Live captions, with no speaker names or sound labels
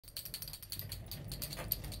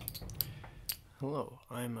Hello,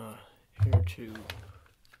 I'm here to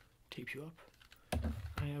tape you up.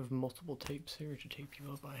 I have multiple tapes here to tape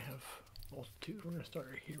you up. I have multitude. We're going to start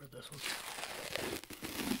right here with this one.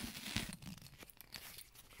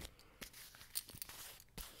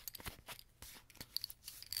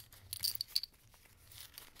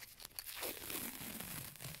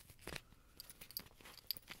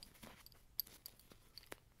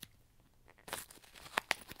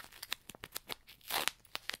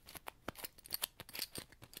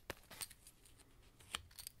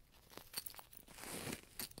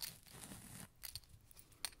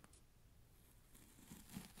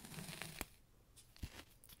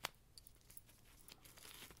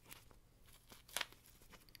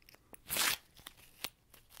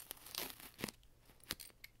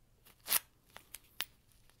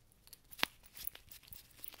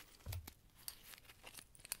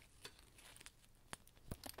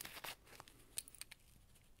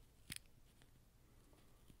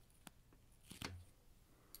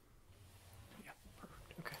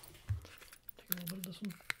 Okay, take a little bit of this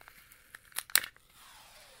one.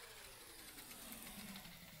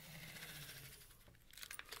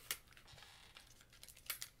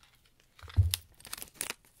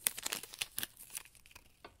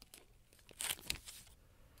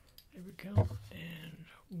 There we go, and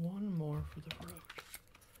one more for the road.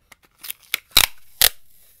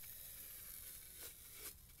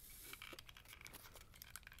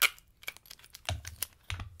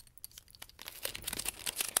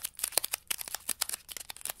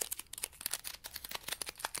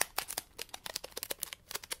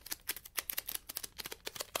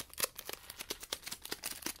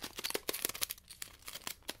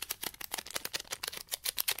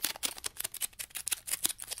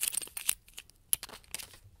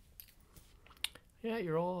 Yeah,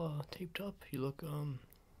 you're all taped up. You look,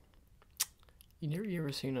 you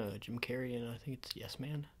ever seen Jim Carrey and I think it's Yes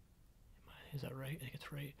Man? Is that right? I think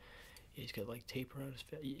it's right. Yeah, he's got like tape around his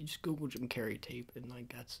face. You just Google Jim Carrey tape and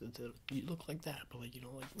like you look like that, but like,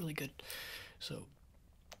 like really good. So,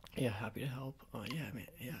 yeah, happy to help. Yeah, man,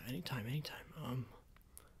 yeah, anytime.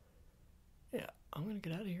 Yeah, I'm gonna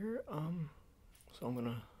get out of here. So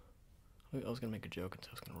I was gonna make a joke and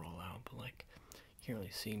so I was gonna roll out, but like, you can't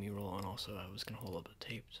really see me roll on. Also, I was gonna hold up the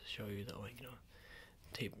tape to show you that, like,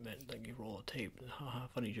 tape meant like you roll a tape. Haha,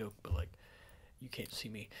 funny joke, but like, you can't see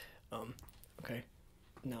me. Okay.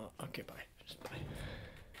 No, okay, bye. Just bye.